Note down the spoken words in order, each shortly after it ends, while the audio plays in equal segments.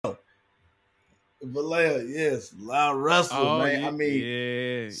Vallejo, yes, Loud Russell, Oh man. yeah, I mean,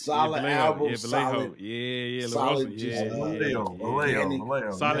 yeah, solid Vallejo, album, yeah, Vallejo, solid, yeah, La Rosa, solid, just Vallejo, organic.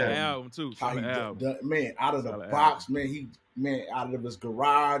 Vallejo, solid yeah. album too, How solid he album, done, man, out of the solid album. box, man. Man, out of his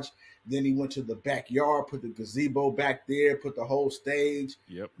garage. Then he went to the backyard, put the gazebo back there, put the whole stage.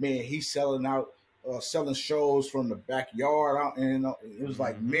 Yep. Man, he's selling out, selling shows from the backyard out, and it was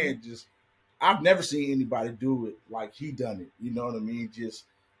like, Mm-hmm. man, just I've never seen anybody do it like he done it. You know what I mean? Just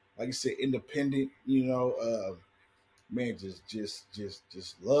like you said, independent. Man,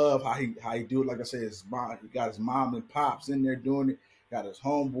 just love how he do it. Like I said, his mom, he got his mom and pops in there doing it. Got his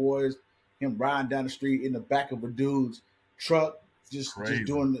homeboys, him riding down the street in the back of a dude's truck, just Crazy.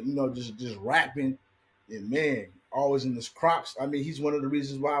 doing just rapping. And man, always in his Crocs. I mean, he's one of the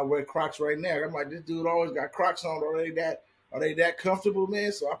reasons why I wear Crocs right now. I'm like, this dude always got Crocs on. Are they that comfortable,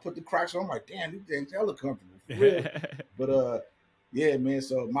 man? So I put the Crocs on. I'm like, damn, these things hella comfortable for real. But yeah, man.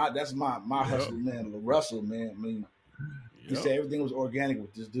 So that's my Yep. hustler, man. Russell, man. I mean, he Yep. said everything was organic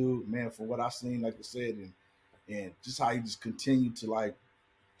with this dude, man. For what I seen, like I said, and just how he just continued to like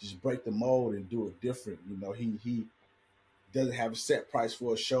just break the mold and do it different. He doesn't have a set price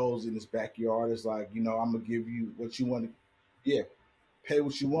for his shows in his backyard. It's like, I'm gonna give you what you want to, yeah, pay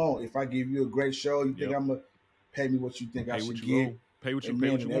what you want. If I give you a great show, you think Yep. I'm gonna pay me what you think I Pay what should you get. owe. Pay what you And pay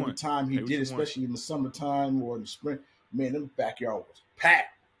man, what you and every want. time he Pay what did, you want. especially in the summertime or in the spring, man, the backyard was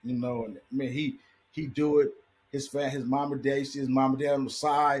packed. And man, he do it. His mom and dad, you see his mom and dad on the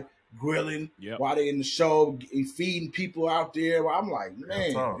side grilling Yep. while they in the show, feeding people out there. I'm like,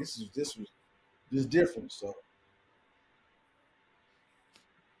 man, talk. this was just different. So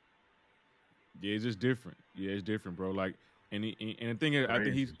Yeah, it's just different. Yeah, it's different, bro. Like, and the thing is, I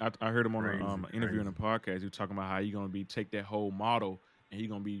think Crazy. I heard him on Crazy, an interview in a crazy. podcast. He was talking about how he gonna be take that whole model and he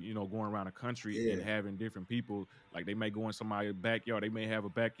gonna be going around the country and yeah, having different people. Like they may go in somebody's backyard. They may have a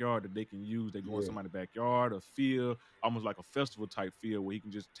backyard that they can use. They go in yeah, somebody's backyard, a field, almost like a festival type field where he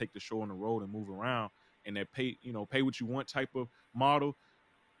can just take the show on the road and move around. And that pay what you want type of model.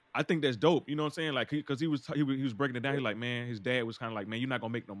 I think that's dope. You know what I'm saying? Like, because he was breaking it down. yeah, He's like, man, his dad was kind of like, man, you're not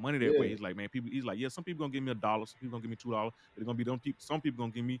gonna make no money that way. yeah, He's like, man, people. He's like, yeah, some people gonna give me $1, some people gonna give me $2, but it's gonna be them people. Some people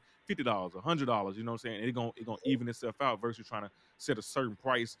gonna give me $50, $100. You know what I'm saying? And it gonna even itself out versus trying to set a certain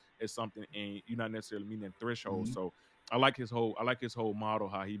price as something and you're not necessarily meeting that threshold. mm-hmm, So I like his whole model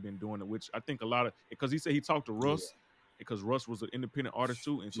how he been doing it, which I think a lot of because he said he talked to yeah. Russ because Russ was an independent artist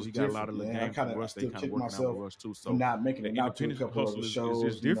too, and so he Just got a lot different, of little man. game from I Russ that he still kind of kick working out with myself Russ too. for So not making the it out to a independent couple of hustle the is just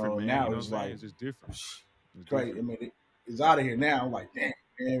shows. different, man. You Now know what I'm it's saying? like It's just different. It's great. I different. mean, it's out of here now. I'm like, damn,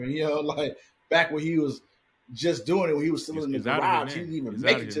 man. Like back when he was just doing it, when he was still It's, in the it's out of here garage, he now. didn't even It's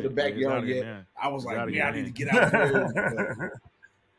make out of it here to now. the Yeah, it's out backyard of here yet. now. I was It's like, out of man, here I need now. to get out there. But